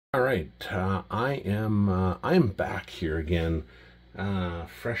All right, I am back here again,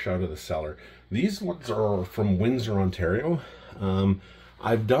 fresh out of the cellar. These ones are from Windsor, Ontario.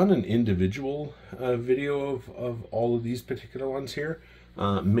 I've done an individual video of all of these particular ones here.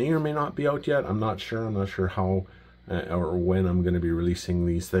 May or may not be out yet. I'm not sure. I'm not sure how or when I'm going to be releasing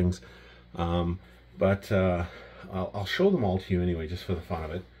these things. But I'll show them all to you anyway, just for the fun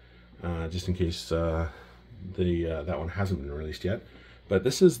of it, just in case that one hasn't been released yet. But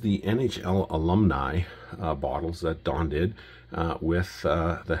this is the NHL Alumni bottles that Don did with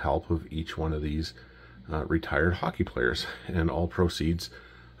the help of each one of these retired hockey players. And all proceeds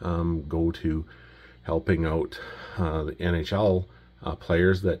go to helping out the NHL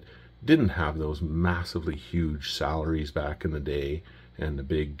players that didn't have those massively huge salaries back in the day and the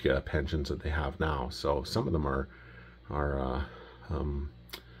big pensions that they have now. So some of them are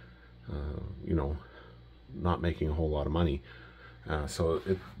you know, not making a whole lot of money. So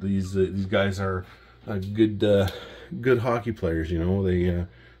these guys are good hockey players. You know, they're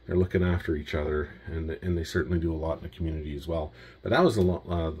looking after each other, and they certainly do a lot in the community as well. But that was the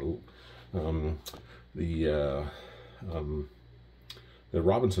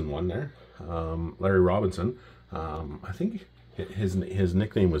Robinson one there, Larry Robinson. I think his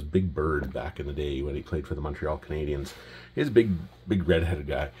nickname was Big Bird back in the day when he played for the Montreal Canadiens. He's a big redheaded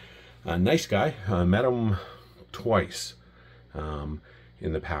guy, nice guy. Met him twice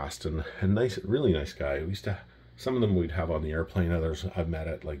in the past, and nice, really nice guy. We used to, some of them we'd have on the airplane, others I've met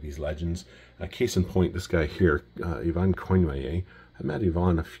at like these legends. Case in point, this guy here, Yvan Cournoyer. I met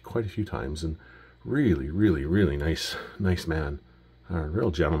Yvan quite a few times, and really nice man,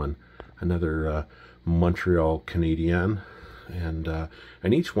 real gentleman. Another Montreal Canadian,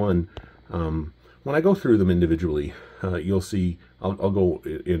 and each one, when I go through them individually, you'll see, I'll go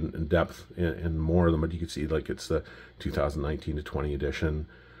in depth in more of them, but you can see like it's the 2019 to 20 edition,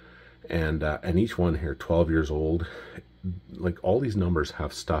 and each one here, 12 years old. Like all these numbers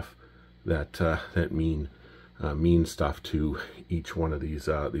have stuff that that mean stuff to each one of these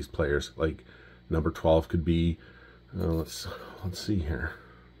players. Like number 12 could be, let's see here.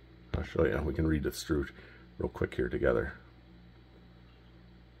 I'll show you. We can read this through real quick here together.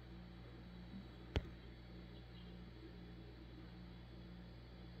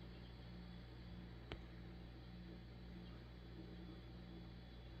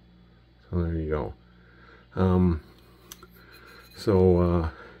 So there you go.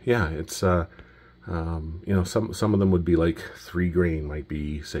 Yeah, it's you know, some of them would be like 3 grain, might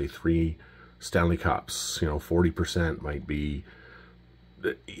be say 3 Stanley Cups. You know, 40% might be.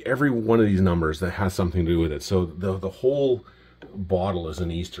 Every one of these numbers that has something to do with it. So the whole bottle is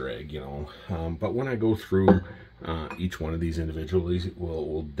an Easter egg, you know. But when I go through each one of these individually,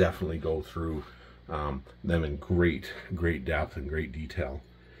 we'll definitely go through them in great depth and great detail.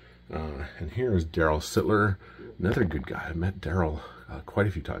 And here is Darryl Sittler, another good guy. I met Darryl quite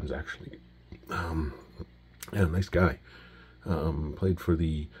a few times, actually. Yeah, nice guy. Played for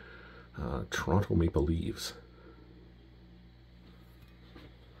the Toronto Maple Leafs.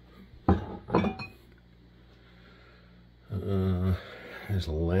 There's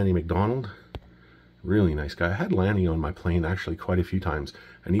Lanny McDonald, really nice guy. I had Lanny on my plane actually quite a few times,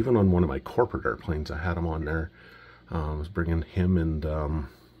 and even on one of my corporate airplanes I had him on there. I was bringing him and a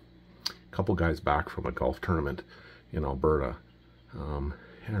couple guys back from a golf tournament in Alberta. Yeah,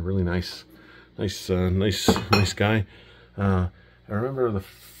 really nice guy. I remember the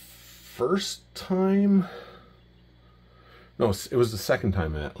first time, no, it was the second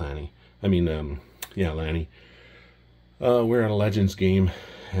time I met Lanny. I mean, yeah, Lanny. We're at a Legends game,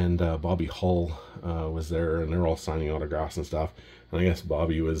 and Bobby Hull was there, and they're all signing autographs and stuff. And I guess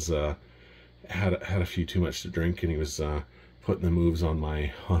Bobby was had a few too much to drink, and he was putting the moves on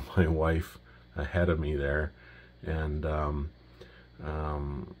my wife ahead of me there, and him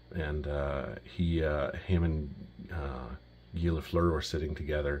and Guy Lafleur were sitting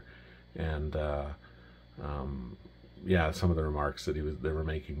together, and yeah, some of the remarks that they were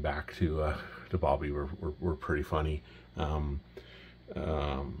making back to Bobby were pretty funny. I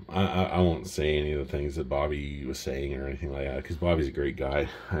won't say any of the things that Bobby was saying or anything like that, because Bobby's a great guy.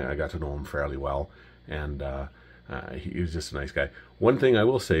 I got to know him fairly well, and he was just a nice guy. One thing I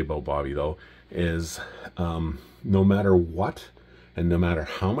will say about Bobby, though, is no matter what, and no matter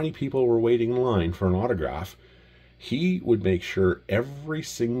how many people were waiting in line for an autograph, he would make sure every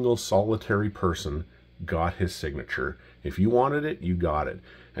single solitary person got his signature. If you wanted it, you got it.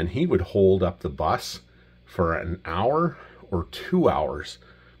 And he would hold up the bus for an hour or 2 hours,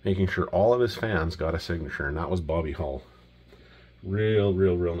 making sure all of his fans got a signature, and that was Bobby Hull. Real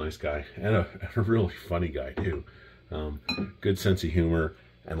nice guy, and a really funny guy too. Good sense of humor,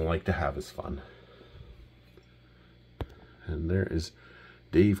 like to have his fun. And there is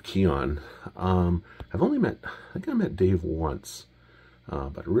Dave Keon. I've only met, I think I met Dave once,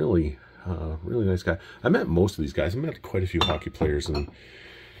 but really nice guy. I met most of these guys. I met quite a few hockey players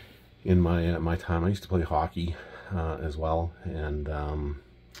in my time. I used to play hockey as well, and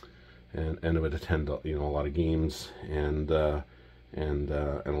I would attend, you know, a lot of games and a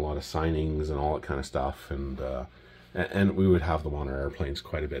lot of signings and all that kind of stuff, and we would have them on our airplanes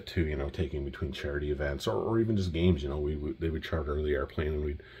quite a bit too, you know, taking between charity events or even just games. You know, they would charter the airplane and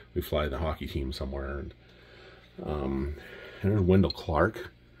we'd fly the hockey team somewhere. And there's Wendel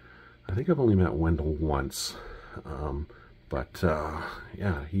Clark. I think I've only met Wendel once, but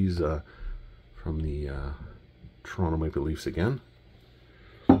yeah, he's from the Toronto Maple Leafs again.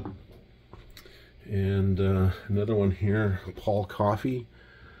 And another one here, Paul Coffey.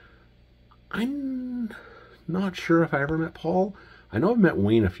 I'm not sure if I ever met Paul. I know I've met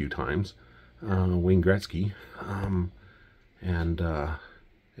Wayne a few times, Wayne Gretzky, and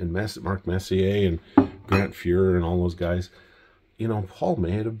Mark Messier and Grant Fuhrer and all those guys. You know, Paul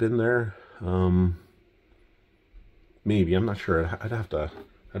may have been there. Maybe, I'm not sure. I'd have to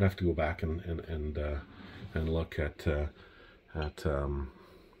go back and look at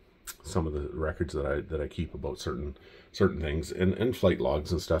some of the records that I keep about certain things, and flight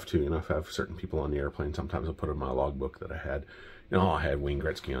logs and stuff too. You know, if I have certain people on the airplane, sometimes I'll put in my logbook that I had, you know, I had Wayne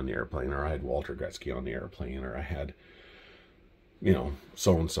Gretzky on the airplane, or I had Walter Gretzky on the airplane, or I had, you know,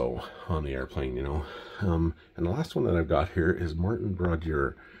 so-and-so on the airplane, you know. And the last one that I've got here is Martin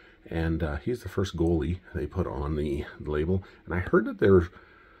Brodeur, and he's the first goalie they put on the label. And I heard that they were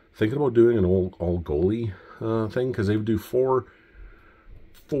thinking about doing an all goalie thing, because they would do four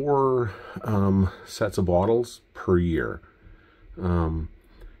sets of bottles per year, so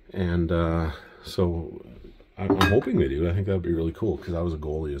I'm hoping they do. I think that would be really cool, because I was a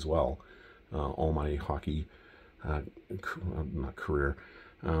goalie as well, all my hockey not career,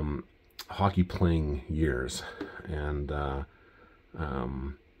 hockey playing years, and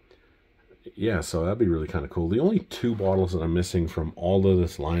yeah, so that'd be really kind of cool. The only two bottles that I'm missing from all of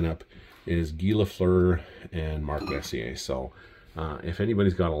this lineup is Guy Lafleur and Mark Messier. So if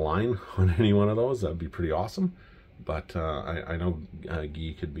anybody's got a line on any one of those, that'd be pretty awesome. But I know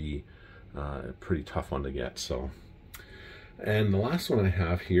Guy could be a pretty tough one to get. So, and the last one I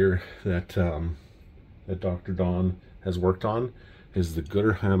have here that Dr. Don has worked on is the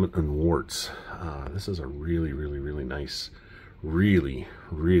Gooderham and Worts. This is a really nice, really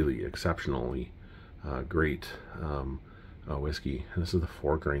exceptionally great whiskey. This is the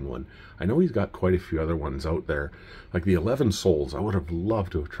 4-grain one. I know he's got quite a few other ones out there, like the 11 Souls. I would have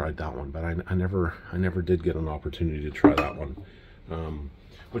loved to have tried that one, but I never did get an opportunity to try that one,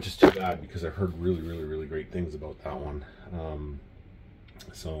 which is too bad, because I've heard really great things about that one.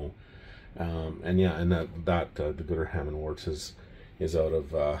 And yeah, and the Gooderham and Worts is out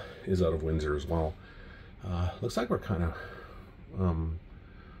of Windsor as well. Looks like we're kind of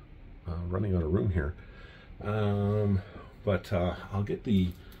running out of room here. But I'll get the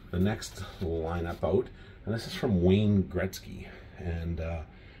next lineup out, and this is from Wayne Gretzky, and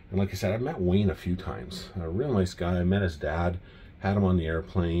like I said, I've met Wayne a few times. A real nice guy. I met his dad, had him on the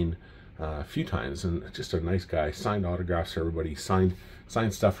airplane a few times, and just a nice guy. Signed autographs for everybody, signed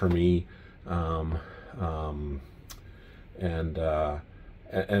stuff for me, and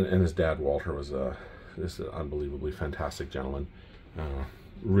his dad Walter was just an unbelievably fantastic gentleman.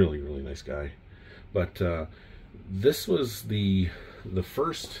 Really nice guy. But this was the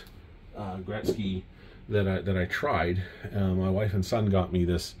first Gretzky that I tried. My wife and son got me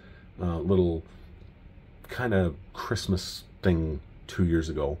this little kind of Christmas thing 2 years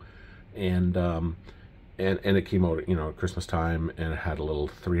ago, and it came out, you know, at Christmas time, and it had a little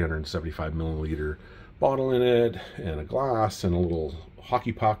 375 milliliter bottle in it, and a glass, and a little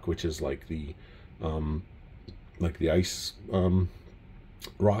hockey puck, which is like the ice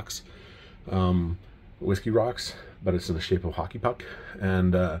rocks, whiskey rocks, but it's in the shape of a hockey puck.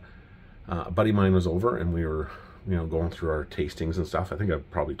 And a buddy of mine was over, and we were, you know, going through our tastings and stuff. I think I've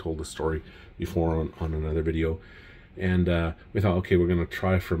probably told this story before on another video. And we thought, okay, we're going to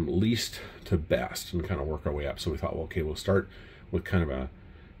try from least to best and kind of work our way up. So we thought, well, okay, we'll start with kind of a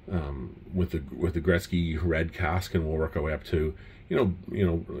with the Gretzky red cask, and we'll work our way up to, you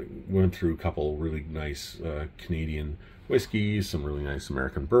know, went through a couple really nice Canadian whiskeys, some really nice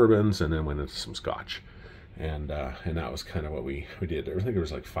American bourbons, and then went into some Scotch, and that was kind of what we did. I think there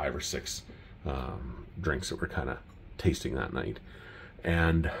was like 5 or 6 drinks that we're kind of tasting that night,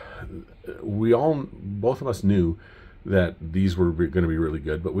 and both of us knew that these were going to be really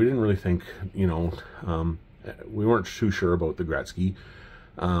good, but we didn't really think, you know, we weren't too sure about the Gretzky.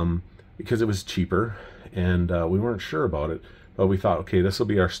 because it was cheaper, and we weren't sure about it. But we thought, okay, this will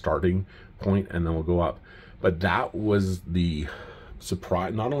be our starting point, and then we'll go up. But that was the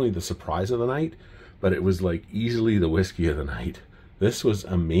surprise, not only the surprise of the night, but it was like easily the whiskey of the night. This was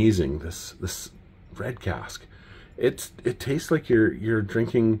amazing. This red cask, it tastes like you're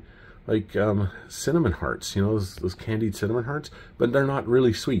drinking like cinnamon hearts, you know, those candied cinnamon hearts, but they're not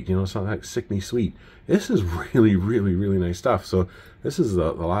really sweet, you know, it's not like sickly sweet. This is really, really, really nice stuff. So this is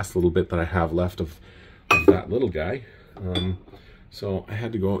the last little bit that I have left of that little guy. So I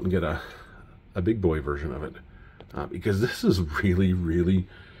had to go out and get a big boy version of it, because this is really, really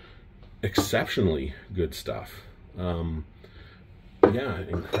exceptionally good stuff. Yeah,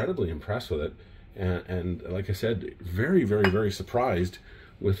 incredibly impressed with it, and like I said, very, very, very surprised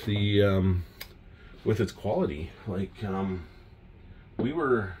with the with its quality. Like we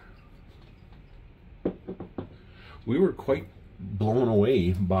were quite blown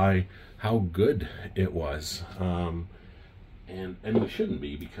away by how good it was, and we shouldn't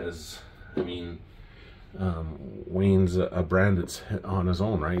be, because I mean, Wayne's a brand that's on his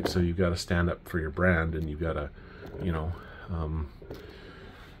own, right? So you've got to stand up for your brand, and you've got to, you know,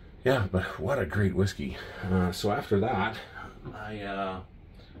 yeah. But what a great whiskey! So after that, I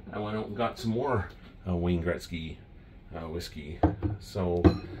went out and got some more Wayne Gretzky whiskey. So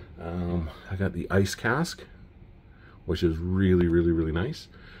I got the ice cask, which is really, really, really nice.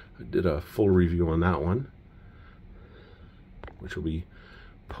 I did a full review on that one, which will be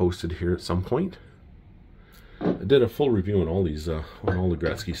posted here at some point. I did a full review on all these, on all the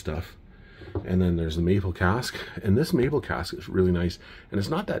Gretzky stuff. And then there's the maple cask, and this maple cask is really nice, and it's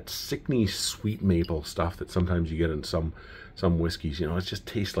not that sickly sweet maple stuff that sometimes you get in some whiskeys. You know, it just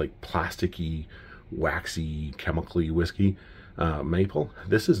tastes like plasticky, waxy, chemically whiskey maple.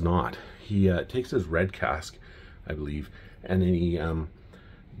 This is not. He takes his red cask, I believe, and then he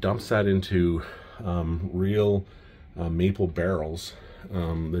dumps that into real maple barrels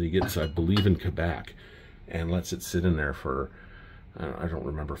that he gets, I believe, in Quebec, and lets it sit in there for, I don't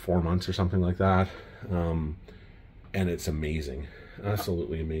remember, 4 months or something like that. And it's amazing,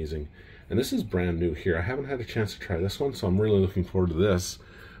 absolutely amazing. And this is brand new here. I haven't had a chance to try this one, so I'm really looking forward to this.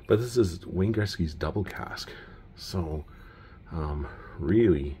 But this is Wayne Gretzky's double cask. So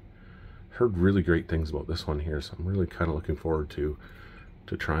really heard really great things about this one here, so I'm really kind of looking forward to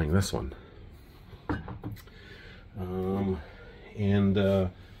trying this one. I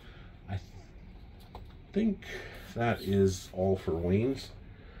think that is all for Wayne's.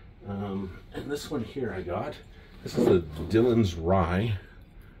 And this one here I got. This is the Dillion's Rye.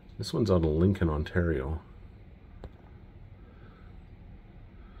 This one's out of Lincoln, Ontario.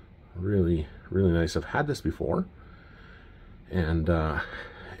 Really, really nice. I've had this before, and then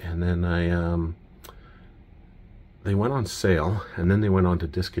they went on sale, and then they went on to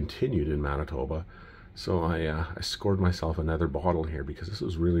discontinued in Manitoba. So I scored myself another bottle here because this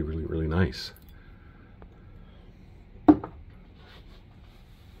was really, really, really nice.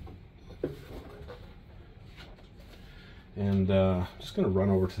 And I'm just going to run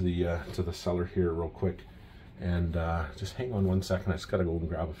over to the cellar here real quick, and just hang on 1 second. I just got to go and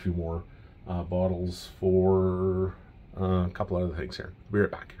grab a few more bottles for a couple other things here. Be right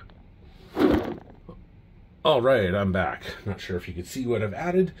back. All right, I'm back. Not sure if you could see what I've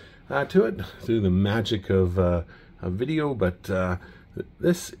added to it through the magic of a video, but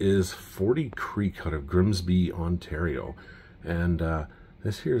this is 40 Creek out of Grimsby, Ontario, and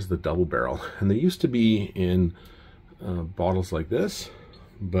this here's the double barrel, and they used to be in bottles like this,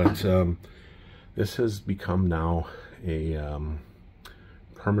 but this has become now a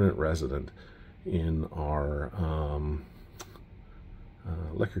permanent resident in our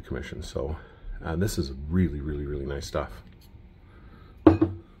liquor commission. So this is really, really, really nice stuff.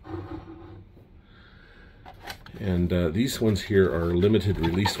 And these ones here are limited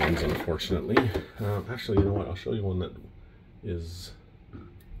release ones, unfortunately. Actually, you know what? I'll show you one that is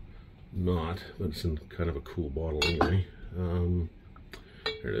not, but it's in kind of a cool bottle anyway.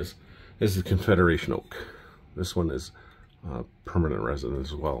 There it is. This is Confederation Oak. This one is permanent resident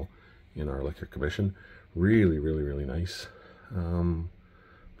as well in our liquor commission. Really, really, really nice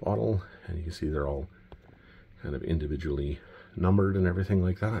bottle, and you can see they're all kind of individually numbered and everything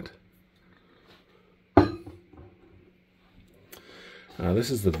like that. This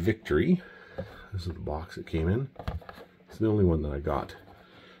is the Victory. This is the box it came in. It's the only one that I got.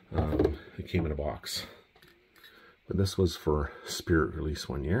 It came in a box, but this was for spirit release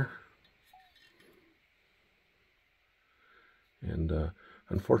one year, and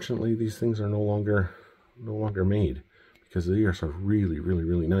unfortunately these things are no longer made because the years are really, really,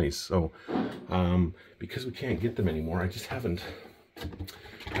 really nice. So because we can't get them anymore, I just haven't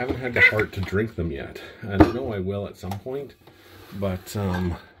I haven't had the heart to drink them yet. And I know I will at some point, but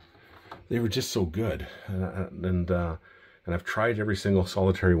they were just so good. And I've tried every single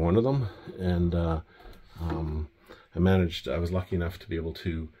solitary one of them, and I was lucky enough to be able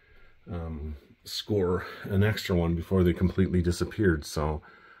to score an extra one before they completely disappeared. So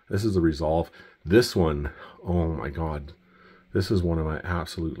this is the Resolve. This one, oh my God, this is one of my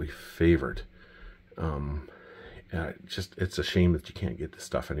absolutely favorite. It's a shame that you can't get this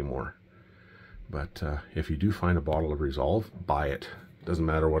stuff anymore. But if you do find a bottle of Resolve, buy it. Doesn't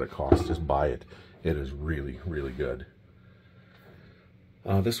matter what it costs, just buy it. It is really, really good.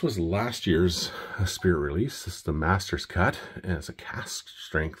 This was last year's spirit release. This is the Master's Cut, and it's a cask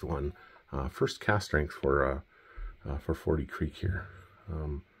strength one. First cask strength for 40 Creek here.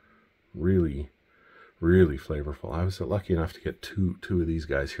 Really, really flavorful. I was lucky enough to get two of these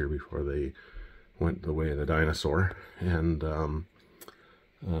guys here before they went the way of the dinosaur. And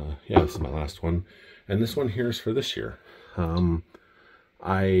yeah, this is my last one. And this one here is for this year.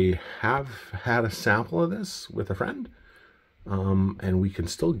 I have had a sample of this with a friend. And we can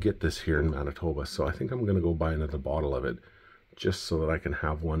still get this here in Manitoba, so I think I'm going to go buy another bottle of it, just so that I can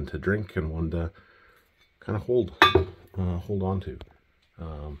have one to drink and one to kind of hold on to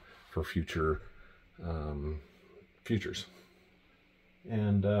for futures.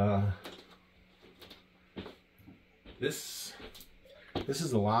 And this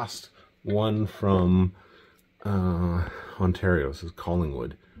is the last one from Ontario. This is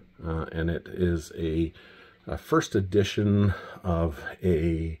Collingwood, and it is a first edition of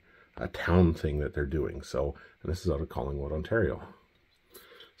a town thing that they're doing. So, and this is out of Collingwood, Ontario.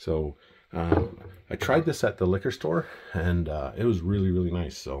 So I tried this at the liquor store, and it was really, really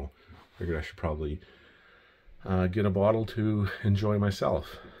nice. So I figured I should probably get a bottle to enjoy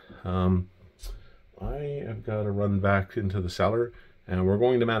myself. I have got to run back into the cellar, and we're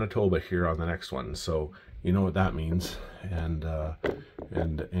going to Manitoba here on the next one. So you know what that means. And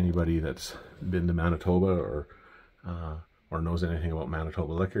anybody that's been to Manitoba or knows anything about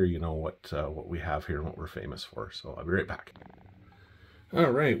Manitoba liquor, you know what we have here and what we're famous for. So I'll be right back.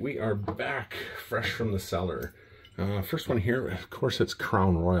 All right, we are back fresh from the cellar. First one here, of course, it's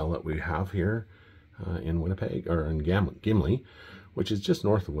Crown Royal that we have here in Winnipeg, or in Gimli, which is just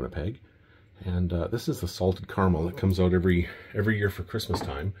north of Winnipeg. And this is the salted caramel that comes out every year for Christmas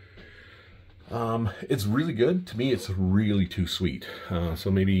time. It's really good. To me, it's really too sweet. So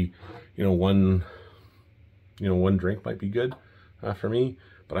maybe, one drink might be good for me.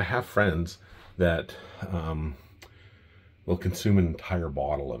 But I have friends that will consume an entire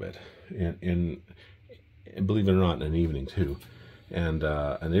bottle of it, and believe it or not, in an evening too. And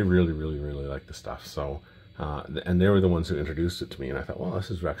they really, really, really like the stuff. So, and they were the ones who introduced it to me, and I thought, well,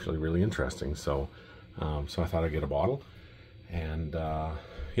 this is actually really interesting. So, so I thought I'd get a bottle, and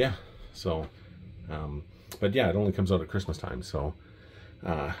yeah. So, but yeah, it only comes out at Christmas time. So,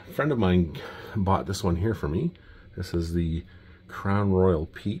 a friend of mine bought this one here for me. This is the Crown Royal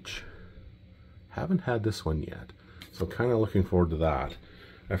Peach. Haven't had this one yet, so kind of looking forward to that.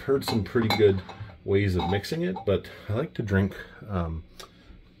 I've heard some pretty good ways of mixing it, but I like to drink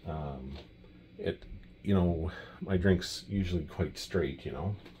it. My drink's usually quite straight.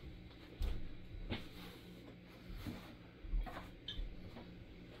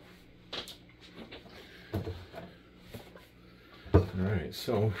 Alright,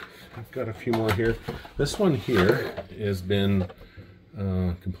 so I've got a few more here. This one here has been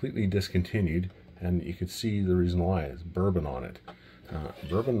completely discontinued, and you can see the reason why. It's bourbon on it.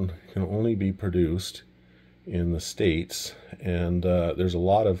 Bourbon can only be produced in the States, and there's a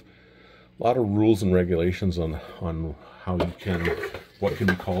lot of rules and regulations on how what can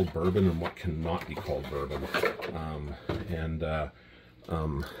be called bourbon and what cannot be called bourbon.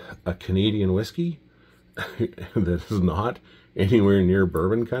 A Canadian whiskey that is not anywhere near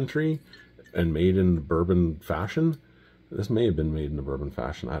bourbon country and made in bourbon fashion. This may have been made in the bourbon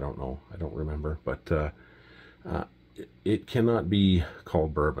fashion. I don't know. I don't remember. But it cannot be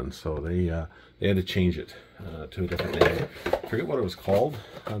called bourbon. So they had to change it to a different name. I forget what it was called.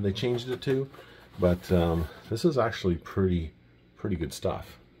 They changed it to. But this is actually pretty good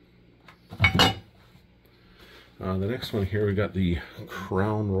stuff. The next one here, we got the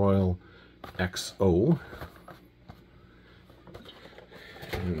Crown Royal XO.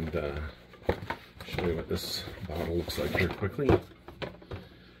 And show you what this bottle looks like here quickly.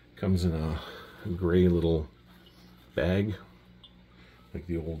 Comes in a gray little bag, like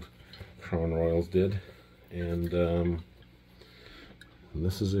the old Crown Royals did. And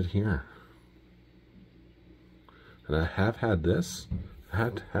this is it here. And I have had this.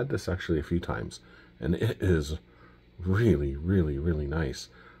 I had this actually a few times, and it is really, really, really nice.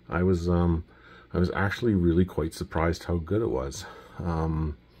 I was actually really quite surprised how good it was.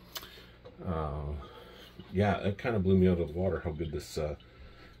 Yeah, it kind of blew me out of the water how good this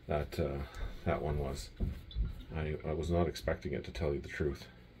that one was. I was not expecting it, to tell you the truth.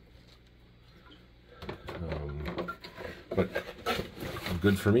 But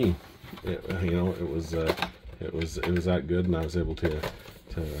good for me. You know, it was that good, and I was able to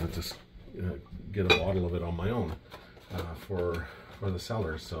just get a bottle of it on my own for the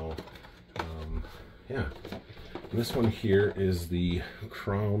cellar. So yeah, and this one here is the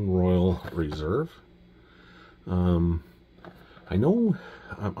Crown Royal Reserve. I know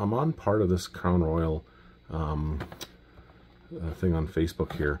I'm on part of this Crown Royal thing on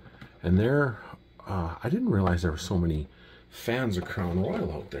Facebook here, and I didn't realize there were so many fans of Crown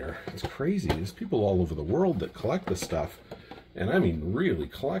Royal out there. It's crazy. There's people all over the world that collect this stuff, and I mean really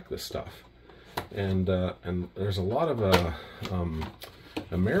collect this stuff. And there's a lot of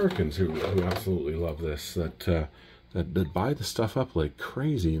Americans who absolutely love this, that buy the stuff up like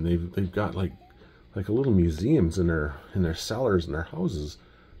crazy, and they've got like a little museums in their cellars and their houses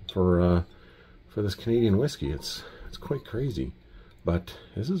for this Canadian whiskey. It's quite crazy. But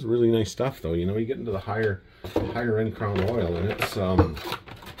this is really nice stuff, though. You know, you get into the higher end Crown Royal, and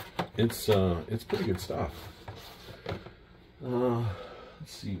it's pretty good stuff. Let's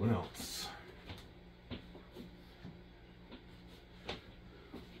see what else.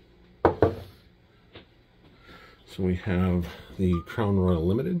 So we have the Crown Royal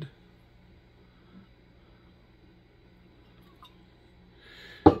Limited.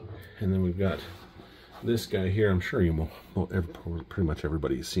 And then we've got this guy here. I'm sure pretty much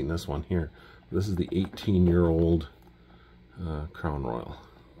everybody's seen this one here. This is the 18-year-old Crown Royal.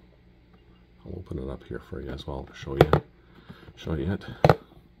 I'll open it up here for you as well to show you it.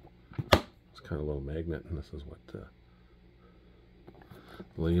 It's kind of a little magnet, and this is what the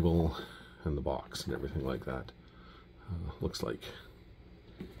label and the box and everything like that looks like.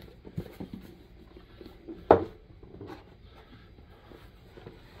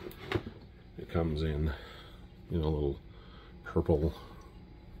 It comes in, you know, a little purple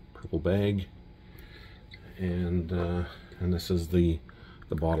bag, and this is the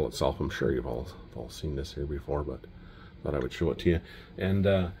bottle itself. I'm sure you've all seen this here before, but thought I would show it to you.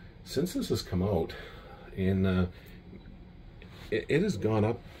 And since this has come out, it has gone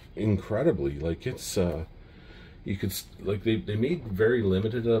up incredibly. Like, it's you could, like, they made very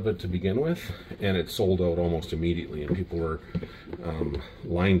limited of it to begin with, and it sold out almost immediately, and people were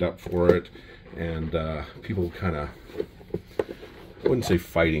lined up for it, and people kind of, I wouldn't say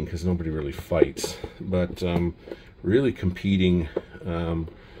fighting, because nobody really fights, but really competing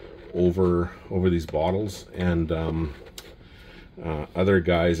over these bottles, and other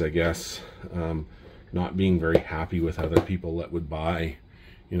guys, I guess, not being very happy with other people that would buy,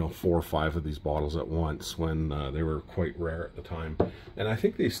 you know, 4 or 5 of these bottles at once, when they were quite rare at the time. And I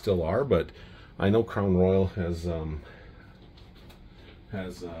think they still are, but I know Crown Royal has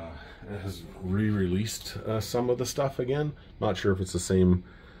re-released some of the stuff again. Not sure if it's the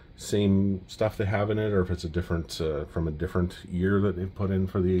same stuff they have in it, or if it's a different from a different year that they've put in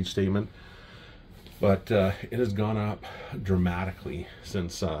for the age statement. But it has gone up dramatically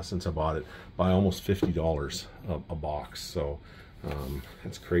since I bought it, by almost $50 a box. So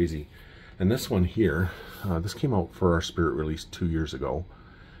that's crazy. And this one here, this came out for our spirit release 2 years ago,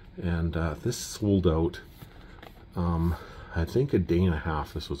 and this sold out. I think a day and a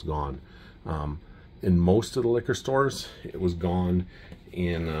half. This was gone. In most of the liquor stores, it was gone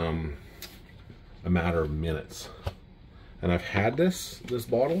in a matter of minutes. And I've had this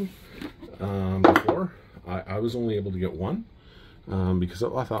bottle before. I was only able to get one because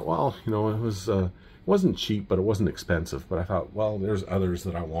I thought, well, you know, it wasn't cheap, but it wasn't expensive. But I thought, well, there's others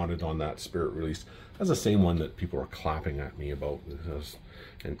that I wanted on that spirit release. That's the same one that people were clapping at me about. I was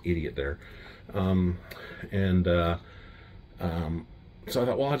an idiot there. So I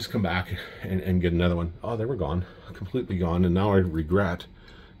thought, well, I'll just come back and get another one. Oh, they were gone, completely gone. And now I regret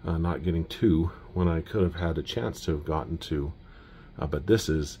not getting 2 when I could have had a chance to have gotten 2. But this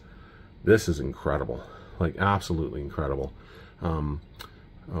is incredible, like absolutely incredible.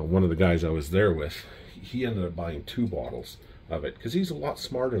 One of the guys I was there with, he ended up buying 2 bottles of it, because he's a lot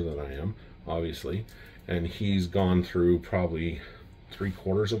smarter than I am, obviously, and he's gone through probably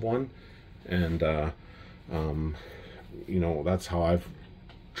 3/4 of one, and you know, that's how I've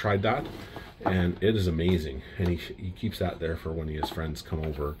tried that, and it is amazing. And he keeps that there for when his friends come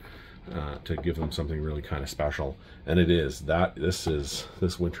over to give them something really kind of special. And it is that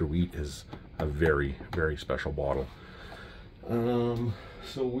this winter wheat is a very, very special bottle.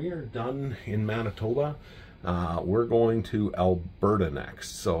 So we are done in Manitoba. we're going to Alberta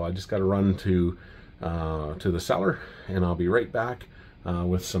next. So I just got to run to the cellar, and I'll be right back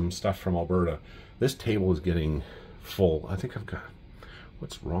with some stuff from Alberta. This table is getting full. I think I've got,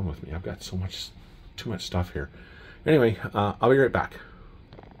 what's wrong with me? I've got too much stuff here. Anyway, I'll be right back.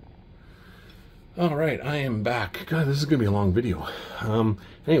 All right, I am back. God, this is gonna be a long video.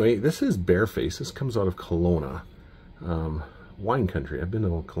 Anyway, this is Bareface. This comes out of Kelowna, wine country. I've been to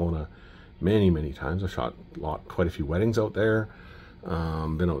Kelowna many times. I shot quite a few weddings out there.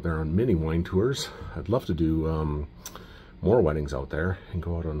 Been out there on many wine tours. I'd love to do more weddings out there and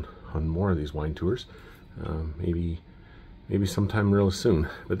go out on more of these wine tours. Maybe sometime real soon.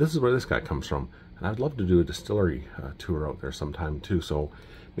 But this is where this guy comes from, and I'd love to do a distillery tour out there sometime too. So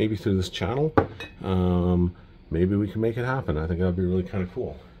maybe through this channel, maybe we can make it happen. I think that'd be really kind of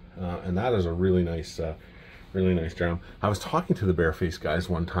cool. And that is a really nice dram. I was talking to the Bareface guys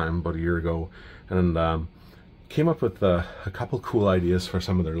one time about a year ago, and came up with a couple cool ideas for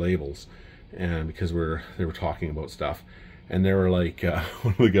some of their labels. And because they were talking about stuff, and they were like,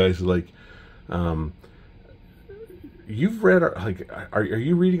 one of the guys was like, you've read our, like, are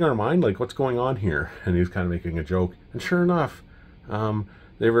you reading our mind? Like, what's going on here? And he was kind of making a joke. And sure enough,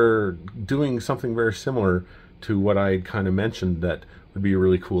 they were doing something very similar to what I had kind of mentioned that would be a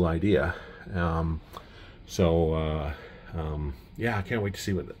really cool idea. Yeah, I can't wait to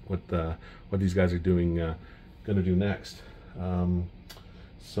see what these guys are doing, gonna do next.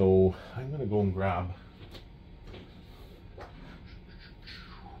 So I'm gonna go and grab.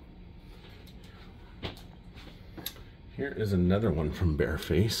 Here is another one from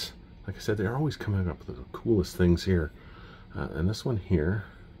Bareface. Like I said, they're always coming up with the coolest things here. And this one here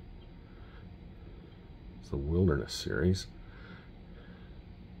is the Wilderness series.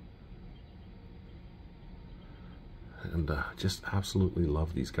 And just absolutely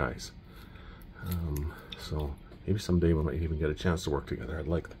love these guys. So maybe someday we might even get a chance to work together. I'd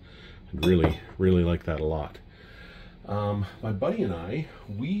really like that a lot. My buddy and I,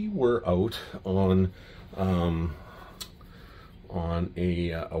 we were out on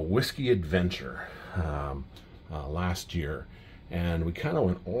a whiskey adventure last year, and we kind of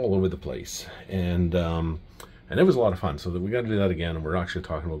went all over the place, and it was a lot of fun. So that we got to do that again, and we're actually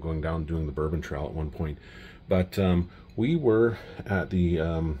talking about going down and doing the Bourbon Trail at one point. But we were at the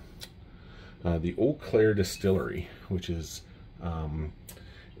Eau Claire Distillery, which is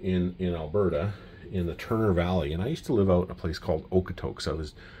in Alberta, in the Turner Valley. And I used to live out in a place called Okotoks. I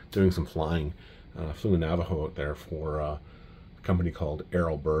was doing some flying, flew in Navajo out there for a company called Air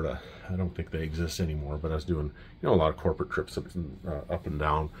Alberta. I don't think they exist anymore, but I was doing, you know, a lot of corporate trips up and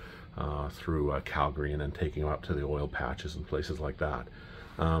down through Calgary, and then taking them up to the oil patches and places like that.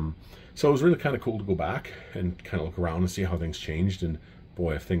 So it was really kind of cool to go back and kind of look around and see how things changed. And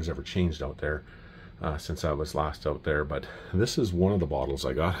boy, if things ever changed out there since I was last out there. But this is one of the bottles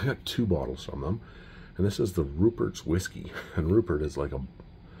I got. I got 2 bottles from them, and this is the Rupert's whiskey. And Rupert is like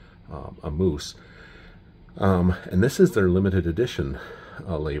a moose. And this is their limited edition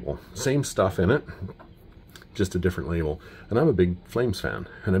label. Same stuff in it, just a different label. And I'm a big Flames fan,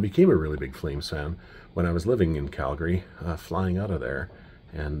 and I became a really big Flames fan when I was living in Calgary, flying out of there.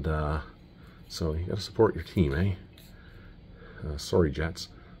 And so you got to support your team, eh? Sorry, Jets,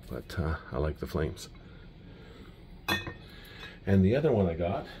 but I like the Flames. And the other one I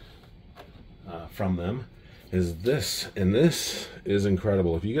got from them is this, and this is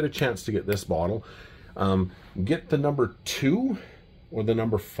incredible. If you get a chance to get this bottle, get the number 2 or the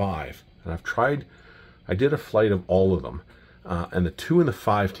number 5. And I've tried, I did a flight of all of them, and the 2 and the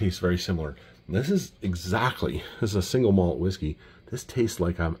 5 taste very similar. This is a single malt whiskey. This tastes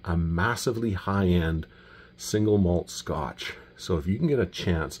like a massively high-end single malt Scotch. So if you can get a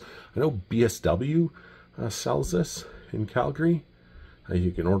chance, I know BSW sells this in Calgary.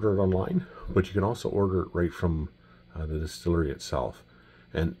 You can order it online, but you can also order it right from the distillery itself.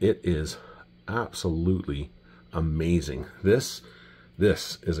 And it is absolutely amazing. This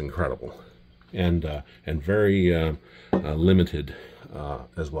is incredible, and very limited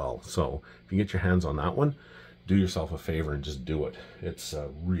as well. So if you get your hands on that one, do yourself a favor and just do it. It's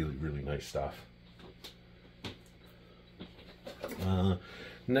really nice stuff.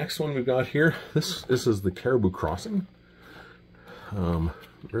 Next one we've got here, this is the Caribou Crossing.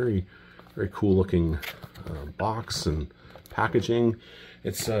 Very cool looking box and packaging.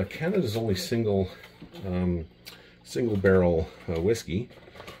 It's Canada's only single barrel whiskey,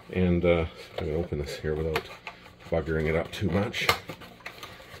 and I'm gonna open this here without buggering it up too much.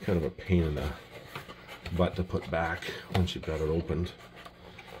 It's kind of a pain in the butt to put back once you've got it opened,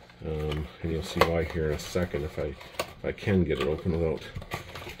 and you'll see why here in a second if I can get it open without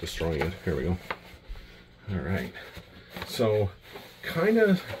destroying it. Here we go. All right, so kind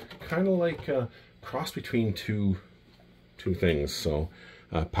of like cross between two things. So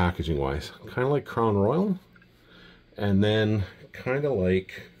packaging wise, kind of like Crown Royal, and then kind of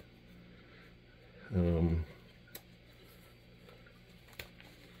like let's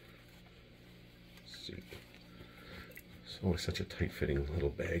see. It's always such a tight fitting little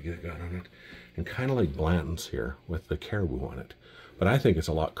bag I got on it, and kind of like Blanton's here with the caribou on it, but I think it's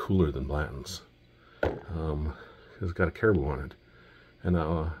a lot cooler than Blanton's. It's got a caribou on it, and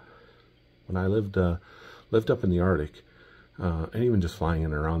when I lived up in the Arctic, and even just flying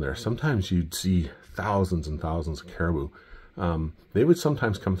in and around there, sometimes you'd see thousands and thousands of caribou. They would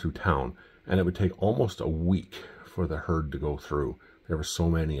sometimes come through town, and it would take almost a week for the herd to go through. There were so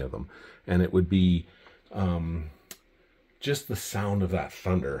many of them, and it would be just the sound of that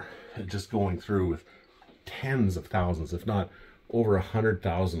thunder just going through with tens of thousands, if not over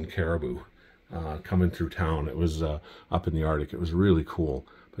 100,000 caribou coming through town. It was up in the Arctic. It was really cool.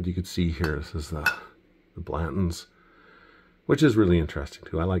 But you could see here, this is the Blantons, which is really interesting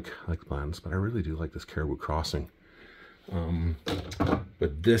too. I like the Blantons, but I really do like this caribou crossing.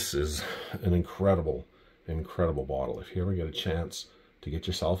 But this is an incredible bottle. If you ever get a chance to get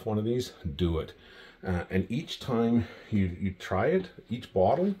yourself one of these, do it. And each time you try it, each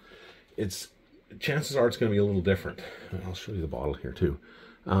bottle, chances are it's going to be a little different. And I'll show you the bottle here too,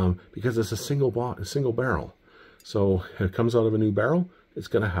 because it's a single barrel. So if it comes out of a new barrel, it's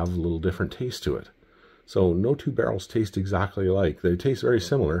going to have a little different taste to it. So no two barrels taste exactly alike. They taste very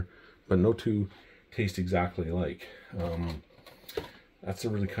similar, but no two taste exactly alike. That's a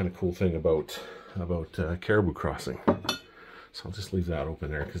really kind of cool thing about caribou crossing. So I'll just leave that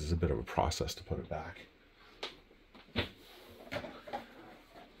open there because it's a bit of a process to put it back.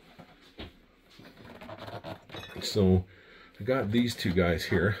 So I got these two guys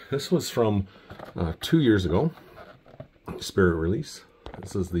here. This was from 2 years ago, Spirit Release.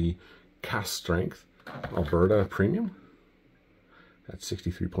 This is the Cask Strength Alberta Premium at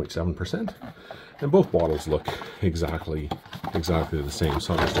 63.7%. And both bottles look exactly the same.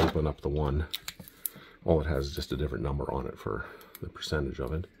 So I'll just open up the one. All it has is just a different number on it for the percentage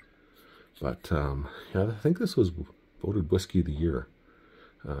of it. But yeah, I think this was voted Whiskey of the Year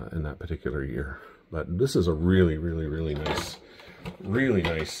in that particular year. But this is a really nice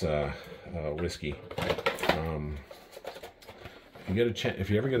whiskey. If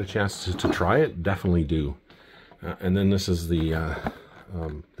you ever get a chance to try it, definitely do. And then this is the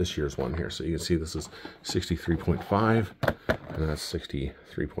this year's one here. So you can see this is 63.5, and that's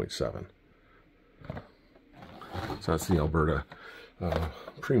 63.7. So that's the Alberta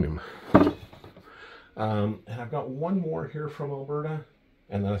Premium. And I've got one more here from Alberta,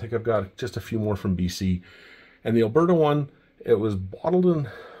 and then I think I've got just a few more from BC. And the Alberta one, it was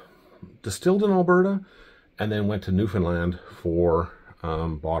distilled in Alberta, and then went to Newfoundland for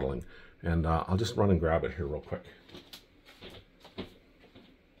bottling. And I'll just run and grab it here real quick.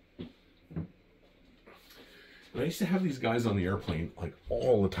 And I used to have these guys on the airplane like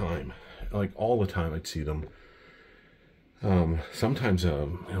all the time. Like all the time I'd see them. Sometimes,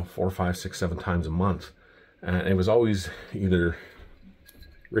 4, 5, 6, 7 times a month. And it was always either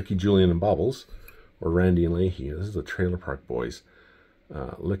Ricky, Julian, and Bubbles, or Randy and Leahy. This is the Trailer Park Boys.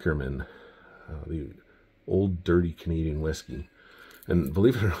 Liquorman. The old dirty Canadian whiskey. And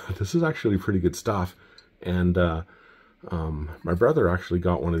believe it or not, this is actually pretty good stuff. And my brother actually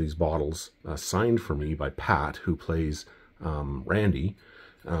got one of these bottles signed for me by Pat, who plays Randy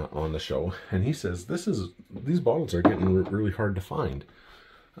on the show. And he says, these bottles are getting really hard to find.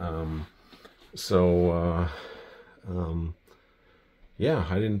 Yeah,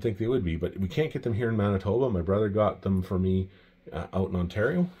 I didn't think they would be, but we can't get them here in Manitoba. My brother got them for me out in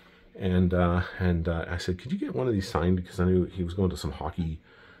Ontario. And I said, could you get one of these signed? Because I knew he was going to some hockey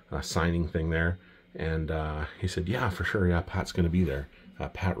signing thing there. And he said, yeah, for sure. Yeah, Pat's going to be there.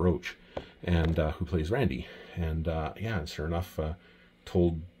 Pat Roach, and who plays Randy. And yeah, and sure enough,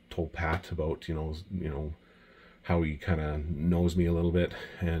 told Pat about, how he kind of knows me a little bit.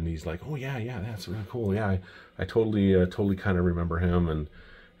 And he's like, oh yeah, that's really cool. Yeah, I totally kind of remember him.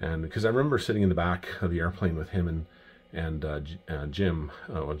 And because I remember sitting in the back of the airplane with him and Jim,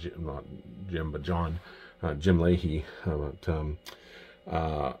 well, not Jim, but John, Jim Leahy. So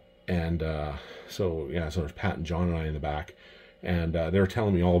there's Pat and John and I in the back, and they were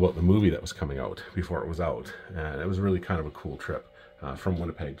telling me all about the movie that was coming out before it was out, and it was really kind of a cool trip from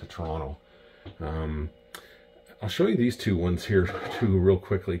Winnipeg to Toronto. I'll show you these two ones here too real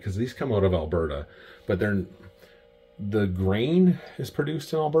quickly, because these come out of Alberta, but the grain is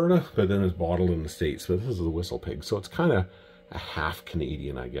produced in Alberta, but then it's bottled in the States. So this is the Whistle Pig, so it's kind of a half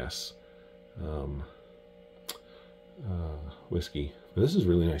Canadian, I guess. whiskey. This is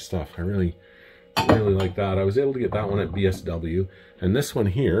really nice stuff. I really like that. I was able to get that one at BSW, and this one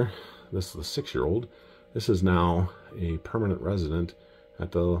here, this is the 6-year-old. This is now a permanent resident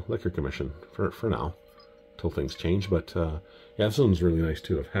at the Liquor Commission for now, till things change. But yeah, this one's really nice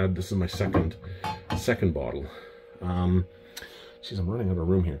too. This is my second bottle. Geez, I'm running out of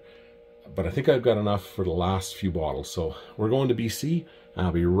room here, but I think I've got enough for the last few bottles. So we're going to BC, and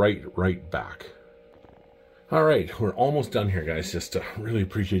I'll be right back. All right, we're almost done here, guys. Just really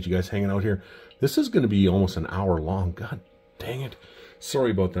appreciate you guys hanging out here. This is going to be almost an hour long. God dang it.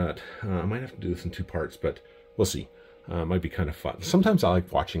 Sorry about that. I might have to do this in 2 parts, but we'll see. It might be kind of fun. Sometimes I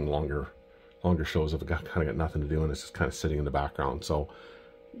like watching longer shows if I've kind of got nothing to do and it's just kind of sitting in the background. So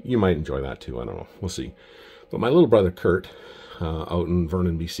you might enjoy that too. I don't know. We'll see. But my little brother Kurt, out in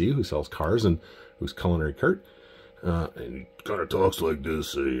Vernon, BC, who sells cars and who's Culinary Kurt, and he kind of talks like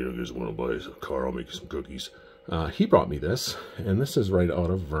this. You guys want to buy a car? I'll make you some cookies. He brought me this, and this is right out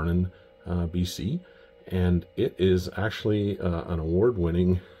of Vernon, BC, and it is actually an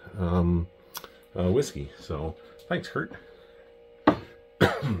award-winning whiskey. So thanks, Kurt.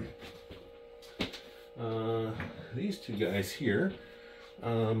 These 2 guys here,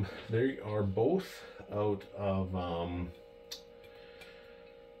 they are both out of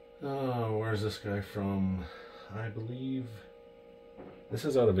where's this guy from? I believe this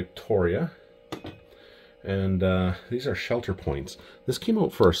is out of Victoria, and these are Shelter Points. This came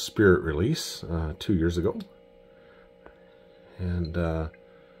out for a spirit release 2 years ago, and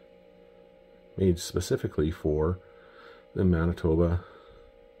made specifically for the Manitoba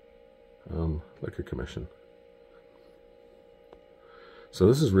Liquor Commission. So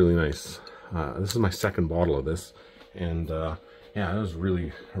this is really nice. This is my second bottle of this, and yeah, it was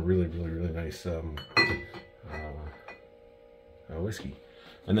really nice whiskey.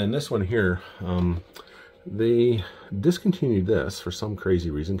 And then this one here, they discontinued this for some crazy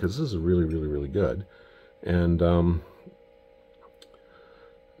reason, because this is really good. And so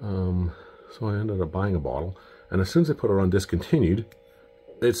I ended up buying a bottle, and as soon as I put it on discontinued,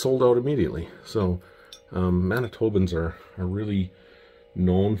 it sold out immediately. So Manitobans are really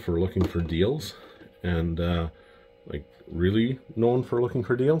known for looking for deals, and like really known for looking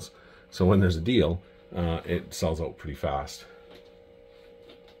for deals. So when there's a deal, it sells out pretty fast.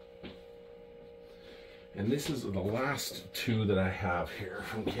 And this is the last 2 that I have here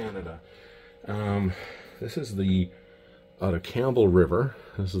from Canada. This is out of Campbell River.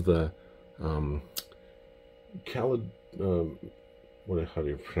 This is the how do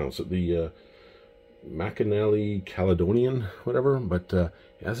you pronounce it? The Macanelli Caledonian, whatever. But yeah,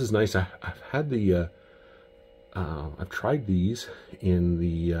 this is nice. I've had the I've tried these in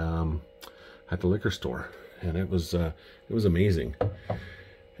the at the liquor store, and it was amazing.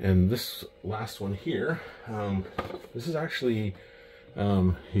 And this last one here, this is actually,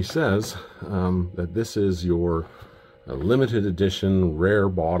 he says that this is your limited edition, rare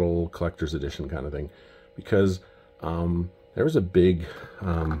bottle, collector's edition kind of thing, because there was a big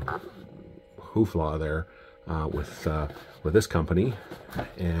hoopla there with this company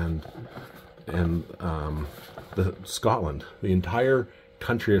and the Scotland, the entire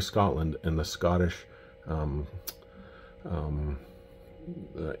country of Scotland, and the Scottish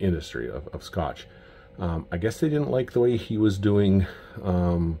industry of Scotch. I guess they didn't like the way he was doing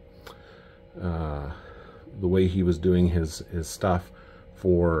his stuff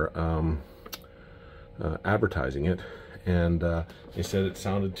for advertising it, and they said it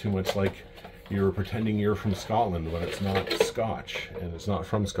sounded too much like you were pretending you're from Scotland when it's not Scotch, and it's not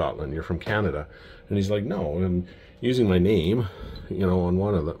from Scotland, you're from Canada. And he's like, no, I'm using my name, you know, on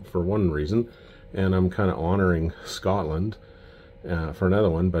for one reason, and I'm kind of honoring Scotland for another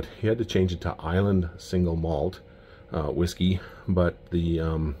one. But he had to change it to Island Single Malt whiskey. But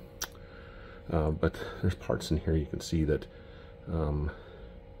but there's parts in here you can see that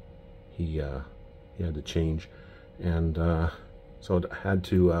he had to change, and so it had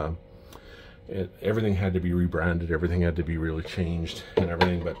to everything had to be rebranded, everything had to be really changed and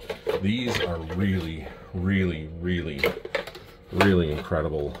everything. But these are really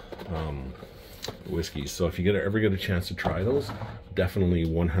incredible whiskeys. So if you ever get a chance to try those, definitely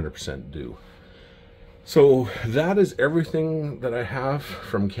 100% do. So that is everything that I have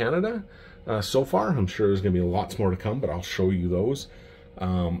from Canada so far. I'm sure there's going to be lots more to come, but I'll show you those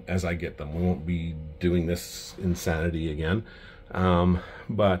as I get them. We won't be doing this insanity again.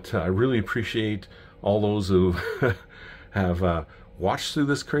 But I really appreciate all those who have watched through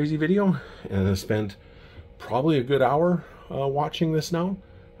this crazy video and have spent probably a good hour watching this now.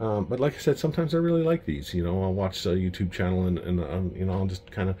 But like I said, sometimes I really like these. You know, I'll watch a YouTube channel and you know, I'll just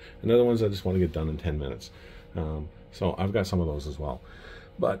kind of, and other ones I just want to get done in 10 minutes. So I've got some of those as well.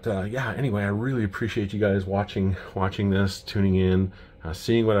 But yeah, anyway, I really appreciate you guys watching this, tuning in,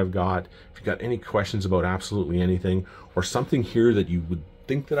 seeing what I've got. If you've got any questions about absolutely anything, or something here that you would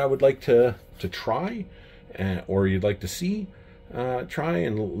think that I would like to try, or you'd like to see, try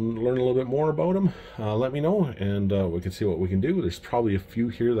and learn a little bit more about them, let me know, and we can see what we can do. There's probably a few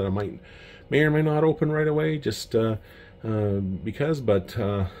here that I may or may not open right away, just because, but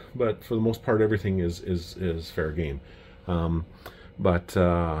for the most part, everything is fair game. Yeah,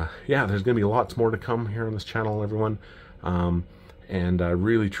 there's gonna be lots more to come here on this channel, everyone. And I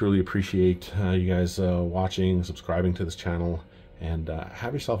really truly appreciate you guys watching, subscribing to this channel, and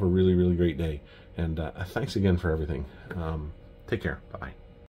have yourself a really, really great day. And thanks again for everything. Take care. Bye-bye.